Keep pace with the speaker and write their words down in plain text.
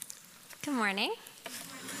Good morning.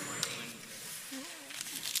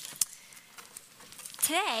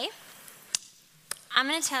 Today, I'm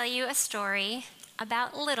going to tell you a story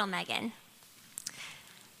about little Megan.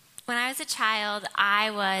 When I was a child,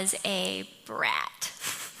 I was a brat,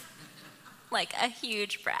 like a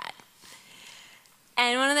huge brat.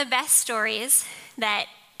 And one of the best stories that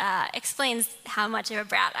explains how much of a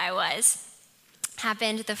brat I was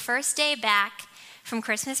happened the first day back from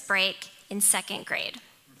Christmas break in second grade.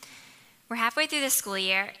 We're halfway through the school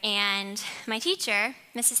year, and my teacher,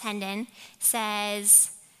 Mrs. Hendon,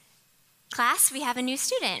 says, "Class, we have a new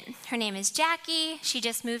student. Her name is Jackie. She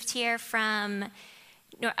just moved here from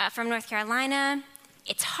North Carolina.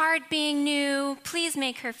 It's hard being new. Please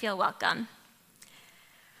make her feel welcome."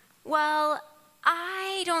 Well,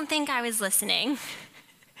 I don't think I was listening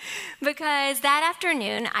because that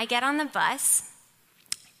afternoon I get on the bus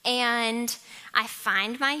and I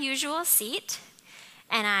find my usual seat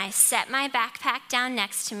and I set my backpack down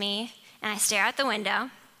next to me and I stare out the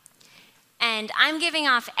window and I'm giving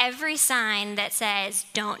off every sign that says,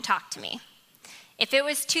 "Don't talk to me." If it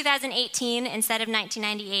was 2018 instead of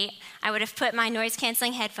 1998, I would have put my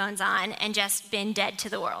noise-canceling headphones on and just been dead to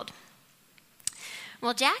the world.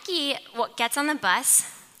 Well, Jackie gets on the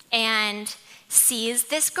bus and sees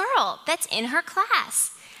this girl that's in her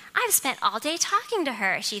class. I've spent all day talking to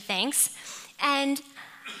her, she thinks, and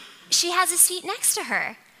she has a seat next to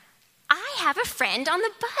her. I have a friend on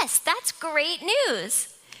the bus. That's great news.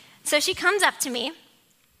 So she comes up to me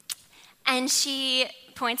and she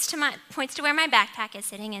points to where my backpack is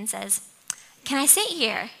sitting and says, "Can I sit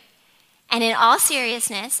here?" And in all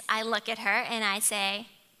seriousness, I look at her and I say,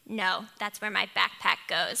 "No, that's where my backpack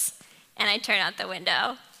goes." And I turn out the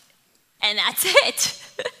window, and that's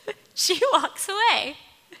it. She walks away.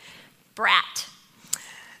 Brat.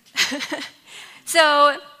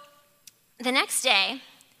 So the next day,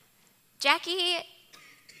 Jackie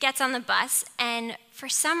gets on the bus and for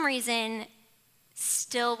some reason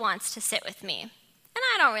still wants to sit with me. And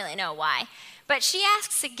I don't really know why. But she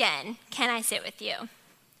asks again, "Can I sit with you?"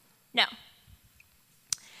 No.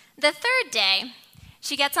 The third day,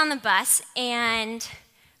 she gets on the bus, and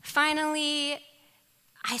finally,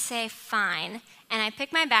 I say, "Fine." And I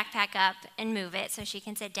pick my backpack up and move it so she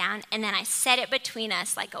can sit down, and then I set it between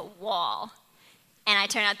us like a wall. And I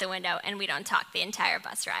turn out the window, and we don't talk the entire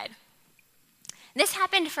bus ride. This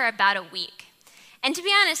happened for about a week. And to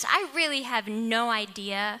be honest, I really have no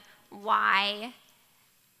idea why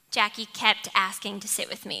Jackie kept asking to sit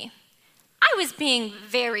with me. I was being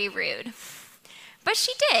very rude. But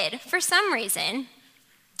she did, for some reason.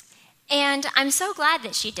 And I'm so glad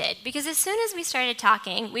that she did, because as soon as we started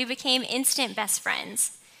talking, we became instant best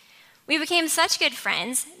friends. We became such good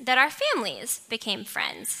friends that our families became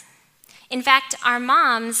friends. In fact, our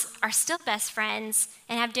moms are still best friends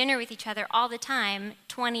and have dinner with each other all the time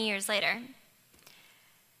 20 years later.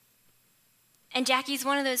 And Jackie's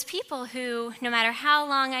one of those people who, no matter how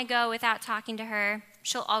long I go without talking to her,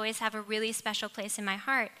 she'll always have a really special place in my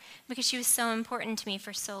heart because she was so important to me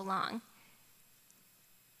for so long.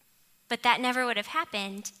 But that never would have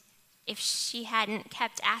happened if she hadn't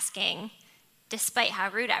kept asking, despite how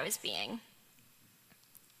rude I was being.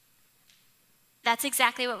 That's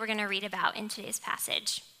exactly what we're going to read about in today's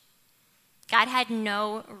passage. God had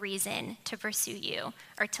no reason to pursue you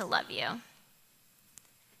or to love you.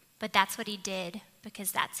 But that's what he did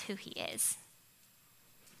because that's who he is.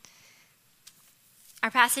 Our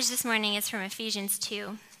passage this morning is from Ephesians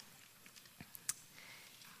 2.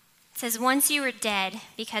 It says, "Once you were dead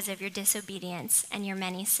because of your disobedience and your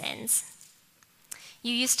many sins.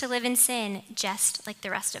 You used to live in sin just like the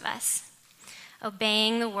rest of us,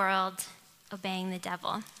 obeying the world, obeying the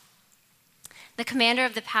devil, the commander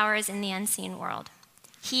of the powers in the unseen world.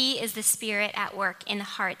 He is the spirit at work in the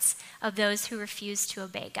hearts of those who refuse to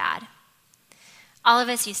obey God. All of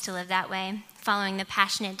us used to live that way, following the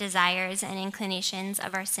passionate desires and inclinations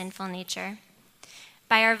of our sinful nature.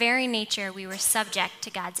 By our very nature, we were subject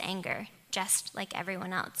to God's anger, just like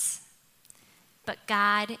everyone else. But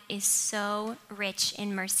God is so rich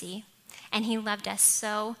in mercy, and he loved us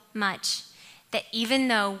so much that even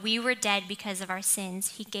though we were dead because of our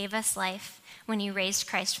sins, he gave us life when he raised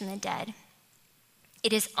Christ from the dead.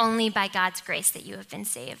 It is only by God's grace that you have been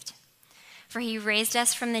saved. For he raised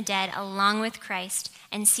us from the dead along with Christ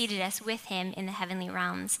and seated us with him in the heavenly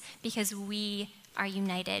realms because we are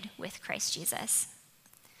united with Christ Jesus.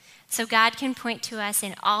 So God can point to us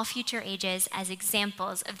in all future ages as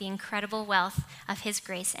examples of the incredible wealth of his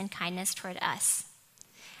grace and kindness toward us,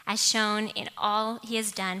 as shown in all he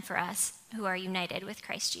has done for us who are united with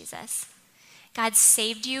Christ Jesus. God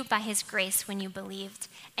saved you by his grace when you believed,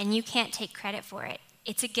 and you can't take credit for it.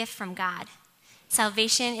 it's a gift from God.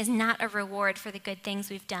 Salvation is not a reward for the good things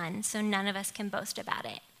we've done, so none of us can boast about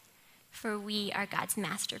it. For we are God's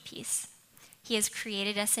masterpiece. He has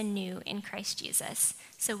created us anew in Christ Jesus,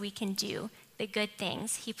 so we can do the good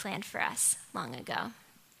things he planned for us long ago.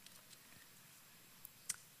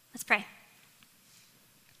 Let's pray.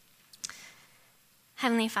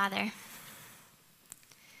 Heavenly Father,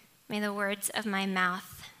 may the words of my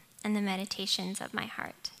mouth and the meditations of my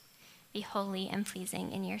heart be holy and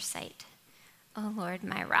pleasing in your sight, O Lord,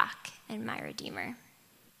 my rock and my redeemer.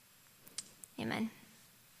 Amen.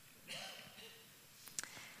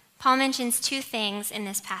 Paul mentions two things in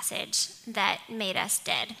this passage that made us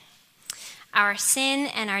dead: our sin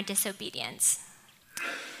and our disobedience.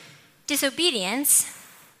 Disobedience,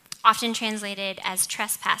 often translated as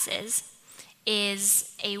trespasses,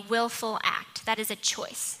 is a willful act. That is a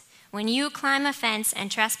choice. When you climb a fence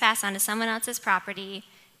and trespass onto someone else's property,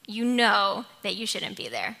 you know that you shouldn't be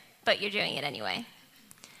there, but you're doing it anyway.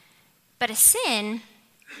 But sin's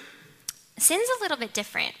a little bit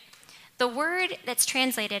different. The word that's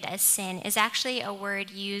translated as sin is actually a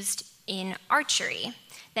word used in archery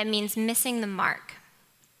that means missing the mark.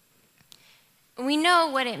 We know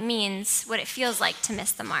what it means, what it feels like to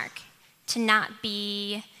miss the mark, to not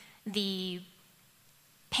be the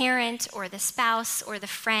parent or the spouse or the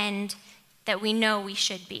friend that we know we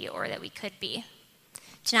should be or that we could be,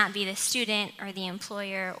 to not be the student or the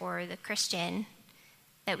employer or the Christian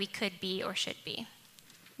that we could be or should be.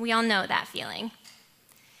 We all know that feeling.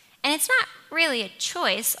 And it's not really a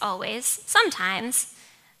choice always. Sometimes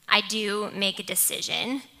I do make a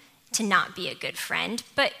decision to not be a good friend,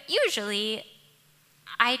 but usually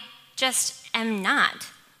I just am not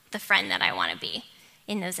the friend that I want to be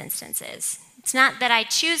in those instances. It's not that I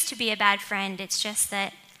choose to be a bad friend, it's just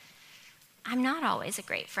that I'm not always a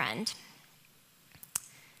great friend.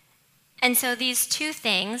 And so these two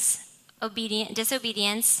things,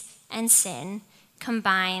 disobedience and sin,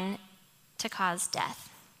 combine to cause death.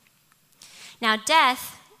 Now,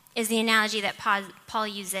 death is the analogy that Paul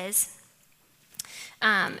uses.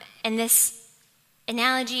 And this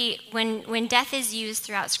analogy, when death is used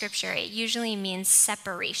throughout Scripture, it usually means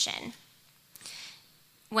separation.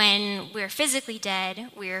 When we're physically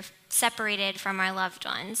dead, we're separated from our loved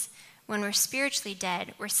ones. When we're spiritually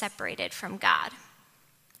dead, we're separated from God.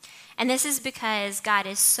 And this is because God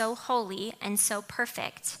is so holy and so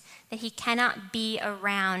perfect that he cannot be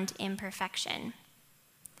around imperfection.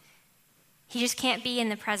 He just can't be in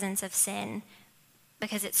the presence of sin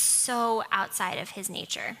because it's so outside of his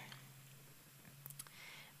nature.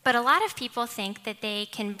 But a lot of people think that they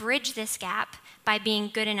can bridge this gap by being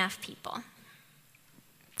good enough people.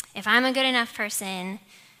 If I'm a good enough person,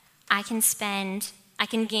 I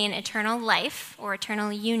can gain eternal life or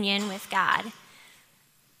eternal union with God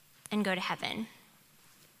and go to heaven.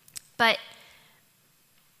 But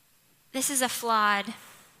this is flawed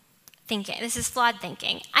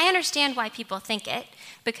thinking. I understand why people think it,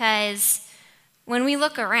 because when we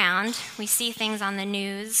look around, we see things on the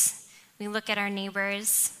news, we look at our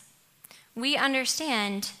neighbors, we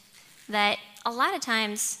understand that a lot of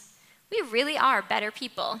times we really are better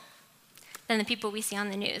people than the people we see on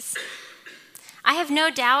the news. I have no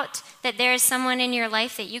doubt that there is someone in your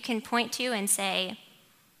life that you can point to and say,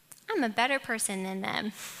 I'm a better person than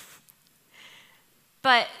them.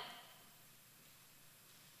 But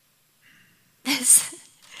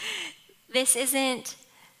this isn't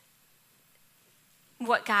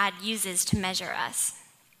what God uses to measure us.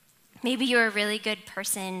 Maybe you're a really good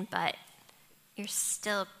person, but you're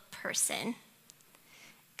still a person.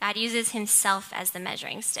 God uses himself as the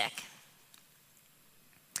measuring stick.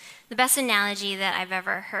 The best analogy that I've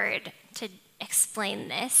ever heard to explain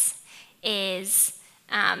this is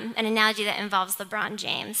an analogy that involves LeBron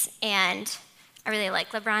James. And I really like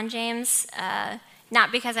LeBron James,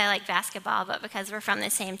 not because I like basketball, but because we're from the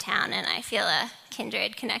same town and I feel a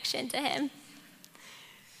kindred connection to him.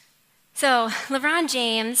 So LeBron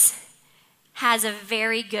James has a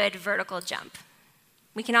very good vertical jump.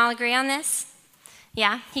 We can all agree on this?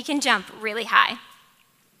 Yeah, he can jump really high.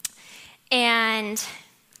 And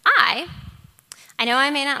I know I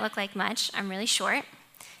may not look like much. I'm really short.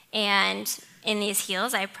 And in these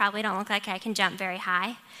heels, I probably don't look like I can jump very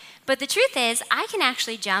high. But the truth is, I can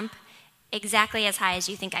actually jump exactly as high as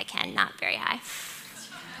you think I can, not very high.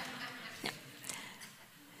 No.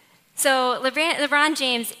 So LeBron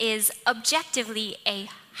James is objectively a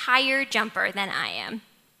higher jumper than I am.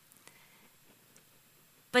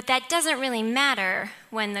 But that doesn't really matter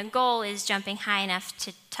when the goal is jumping high enough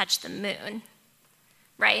to touch the moon,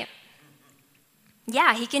 right?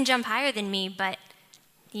 Yeah, he can jump higher than me, but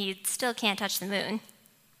he still can't touch the moon.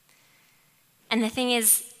 And the thing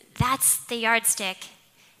is, that's the yardstick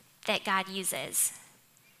that God uses.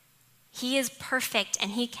 He is perfect,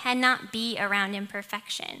 and he cannot be around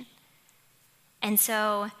imperfection. And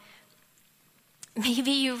so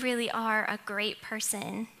maybe you really are a great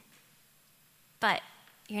person, but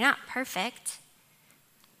you're not perfect.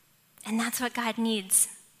 And that's what God needs.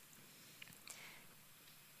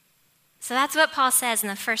 So that's what Paul says in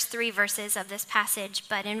the first 3 verses of this passage.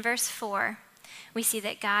 But in verse 4, we see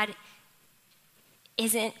that God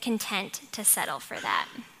isn't content to settle for that.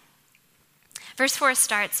 Verse 4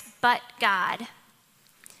 starts, "But God."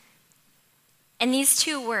 And these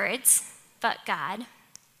 2 words, "but God,"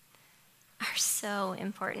 are so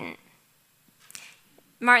important.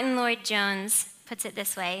 Martin Lloyd-Jones puts it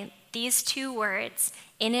this way: these 2 words,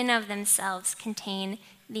 in and of themselves, contain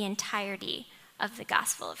the entirety of the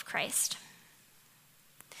gospel of Christ.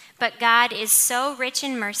 But God is so rich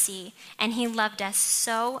in mercy, and he loved us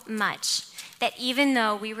so much, that even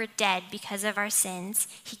though we were dead because of our sins,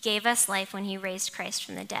 he gave us life when he raised Christ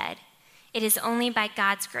from the dead. It is only by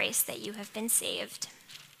God's grace that you have been saved.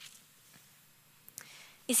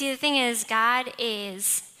 You see, the thing is, God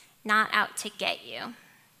is not out to get you.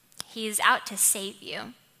 He's out to save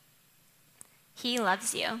you. He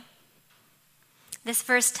loves you. This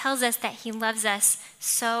verse tells us that he loves us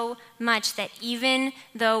so much that even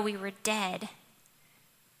though we were dead,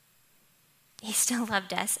 he still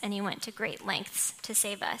loved us, and he went to great lengths to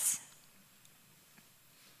save us.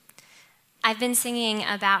 I've been singing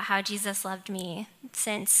about how Jesus loved me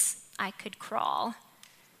since I could crawl,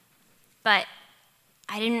 but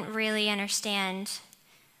I didn't really understand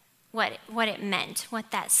what it meant,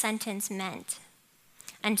 what that sentence meant,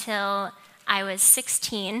 until I was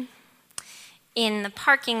 16 in the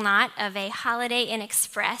parking lot of a Holiday Inn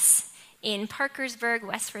Express in Parkersburg,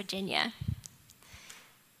 West Virginia.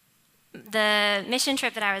 The mission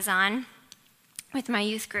trip that I was on with my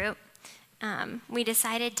youth group, we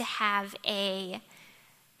decided to have a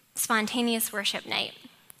spontaneous worship night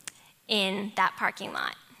in that parking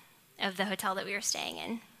lot of the hotel that we were staying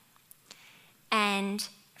in. And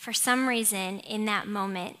for some reason, in that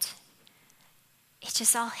moment, it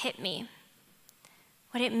just all hit me.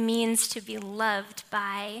 What it means to be loved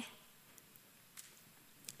by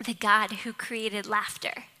the God who created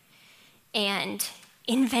laughter and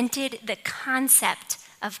invented the concept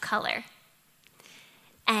of color,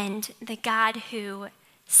 and the God who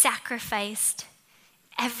sacrificed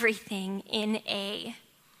everything in a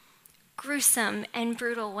gruesome and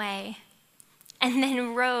brutal way, and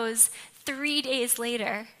then rose 3 days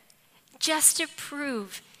later just to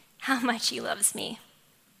prove how much he loves me.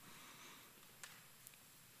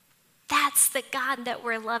 That's the God that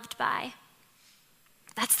we're loved by.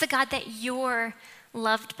 That's the God that you're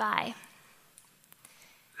loved by.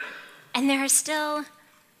 And there are still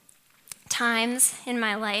times in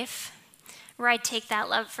my life where I take that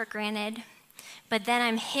love for granted, but then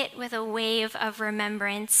I'm hit with a wave of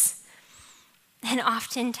remembrance, and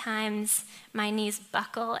oftentimes my knees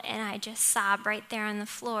buckle and I just sob right there on the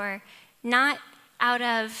floor, not out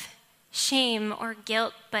of shame or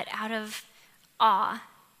guilt, but out of awe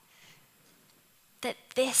that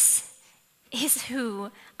this is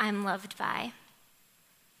who I'm loved by.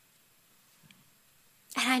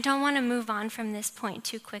 And I don't want to move on from this point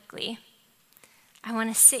too quickly. I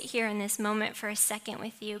want to sit here in this moment for a second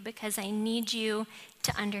with you because I need you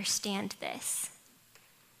to understand this.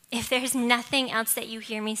 If there's nothing else that you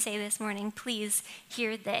hear me say this morning, please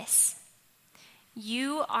hear this.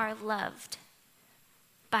 You are loved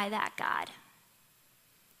by that God.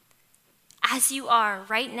 As you are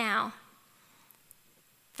right now.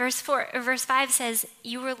 Verse 5 says,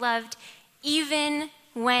 you were loved even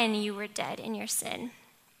when you were dead in your sin.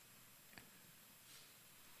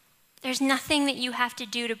 There's nothing that you have to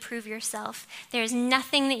do to prove yourself. There's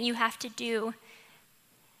nothing that you have to do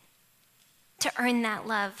to earn that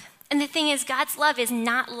love. And the thing is, God's love is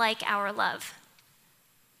not like our love.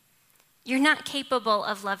 You're not capable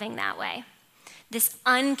of loving that way. This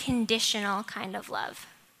unconditional kind of love.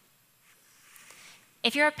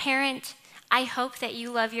 If you're a parent, I hope that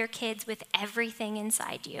you love your kids with everything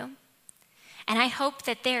inside you. And I hope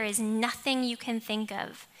that there is nothing you can think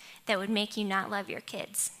of that would make you not love your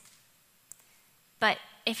kids. But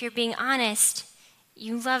if you're being honest,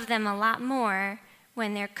 you love them a lot more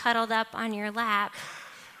when they're cuddled up on your lap,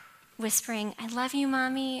 whispering, I love you,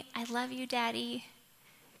 Mommy, I love you, Daddy,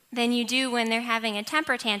 than you do when they're having a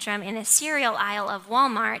temper tantrum in the cereal aisle of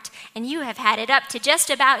Walmart, and you have had it up to just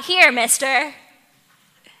about here, mister.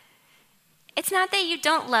 It's not that you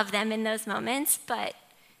don't love them in those moments, but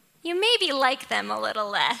you maybe like them a little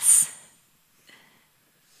less.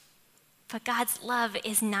 But God's love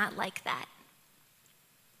is not like that.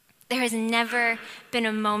 There has never been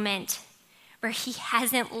a moment where he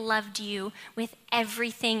hasn't loved you with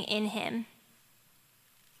everything in him.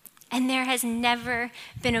 And there has never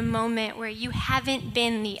been a moment where you haven't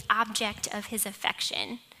been the object of his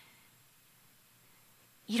affection.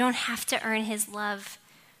 You don't have to earn his love.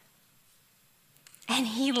 And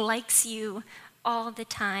he likes you all the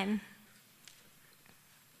time.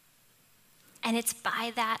 And it's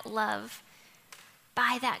by that love,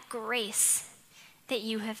 by that grace, that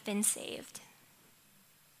you have been saved.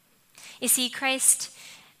 You see,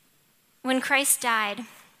 when Christ died,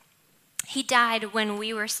 he died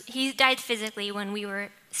physically when we were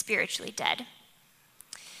spiritually dead.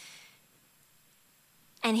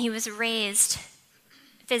 And he was raised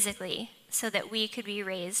physically so that we could be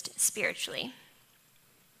raised spiritually.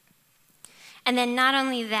 And then not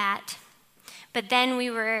only that, but then we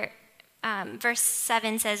were, verse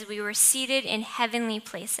 7 says, we were seated in heavenly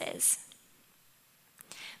places.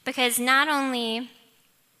 Because not only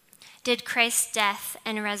did Christ's death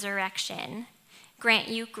and resurrection grant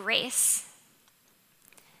you grace,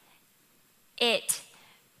 it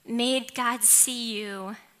made God see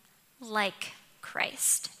you like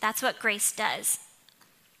Christ. That's what grace does.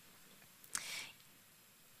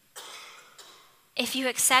 If you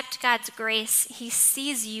accept God's grace, he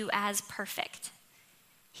sees you as perfect.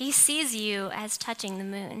 He sees you as touching the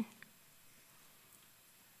moon.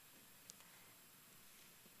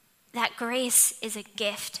 That grace is a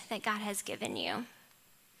gift that God has given you.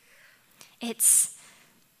 It's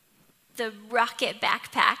the rocket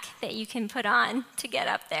backpack that you can put on to get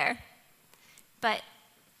up there. But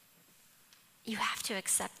you have to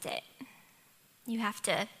accept it. You have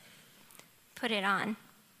to put it on.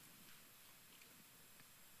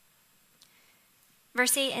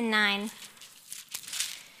 Verse 8 and 9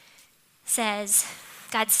 says,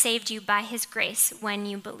 God saved you by his grace when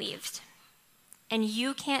you believed. And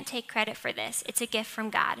you can't take credit for this. It's a gift from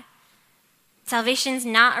God. Salvation's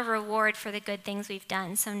not a reward for the good things we've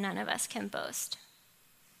done, so none of us can boast.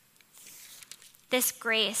 This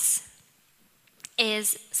grace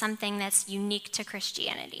is something that's unique to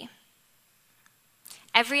Christianity.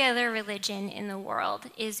 Every other religion in the world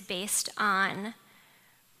is based on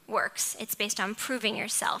works. It's based on proving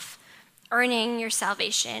yourself, earning your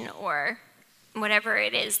salvation, or whatever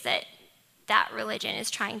it is that religion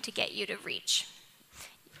is trying to get you to reach.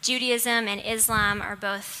 Judaism and Islam are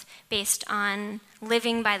both based on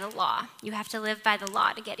living by the law. You have to live by the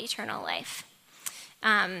law to get eternal life.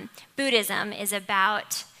 Buddhism is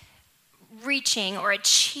about reaching or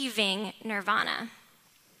achieving nirvana.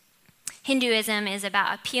 Hinduism is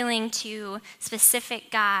about appealing to specific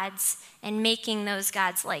gods and making those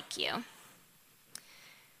gods like you.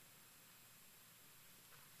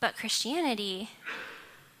 But Christianity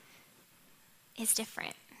is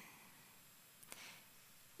different.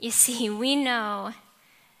 You see, we know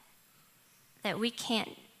that we can't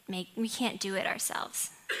do it ourselves.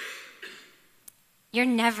 You're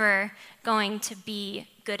never going to be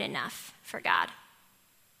good enough for God.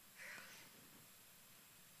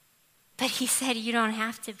 But he said you don't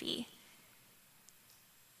have to be.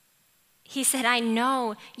 He said, I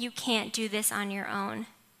know you can't do this on your own.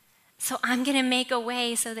 So I'm going to make a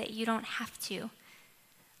way so that you don't have to.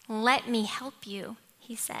 Let me help you,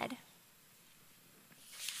 he said.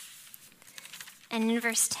 And in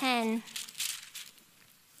verse 10,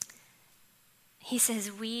 he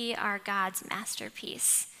says, we are God's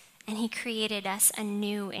masterpiece, and he created us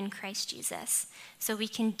anew in Christ Jesus, so we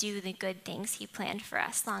can do the good things he planned for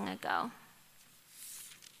us long ago.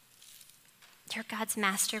 You're God's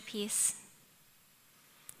masterpiece,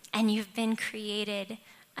 and you've been created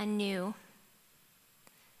anew.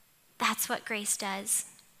 That's what grace does.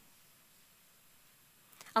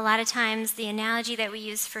 A lot of times, the analogy that we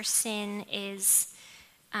use for sin is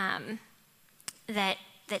that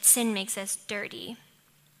sin makes us dirty.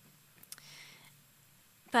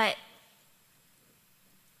 But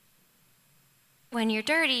when you're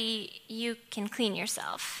dirty, you can clean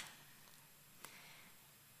yourself.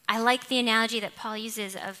 I like the analogy that Paul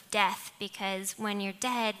uses of death, because when you're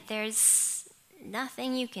dead, there's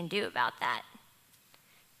nothing you can do about that.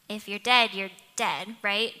 If you're dead,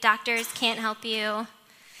 right? Doctors can't help you.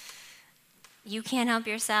 You can't help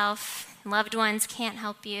yourself. Loved ones can't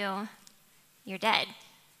help you. You're dead.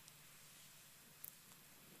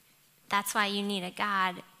 That's why you need a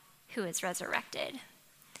God who is resurrected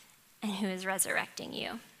and who is resurrecting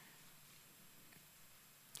you.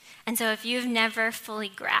 And so if you've never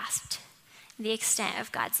fully grasped the extent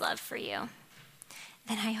of God's love for you,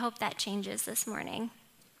 then I hope that changes this morning.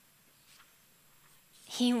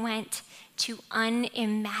 He went to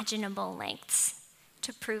unimaginable lengths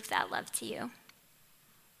to prove that love to you.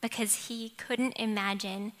 because he couldn't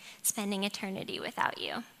imagine spending eternity without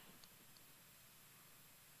you.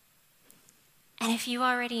 And if you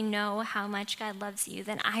already know how much God loves you,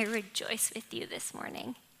 then I rejoice with you this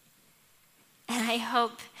morning. And I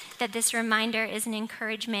hope that this reminder is an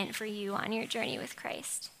encouragement for you on your journey with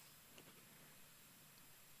Christ.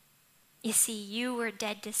 You see, you were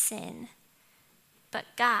dead to sin, but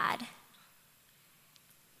God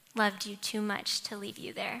loved you too much to leave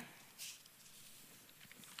you there.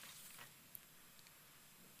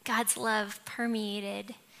 God's love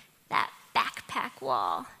permeated that backpack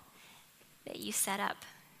wall that you set up.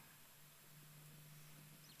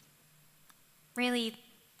 Really,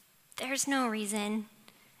 there's no reason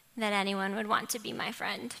that anyone would want to be my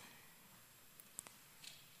friend.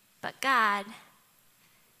 But God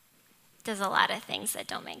does a lot of things that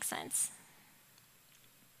don't make sense.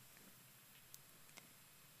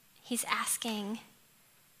 He's asking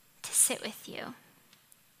to sit with you.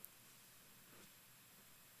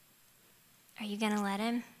 Are you going to let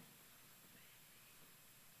him?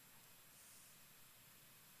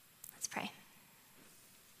 Let's pray.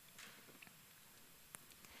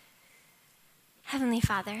 Heavenly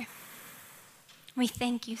Father, we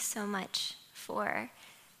thank you so much for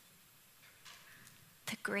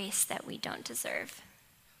the grace that we don't deserve,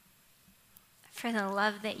 for the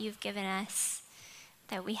love that you've given us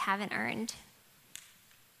that we haven't earned.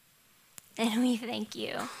 And we thank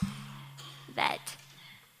you that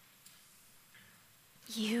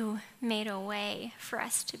you made a way for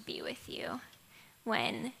us to be with you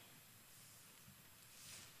when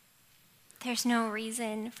there's no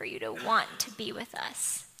reason for you to want to be with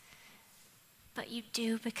us. But you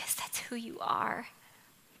do, because that's who you are.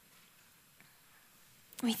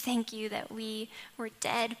 We thank you that we were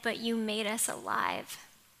dead, but you made us alive.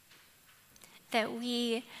 That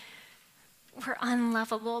we were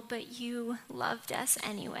unlovable, but you loved us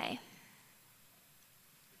anyway.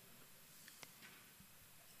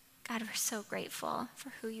 God, we're so grateful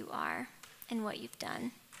for who you are and what you've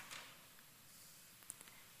done.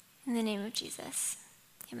 In the name of Jesus,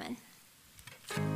 amen.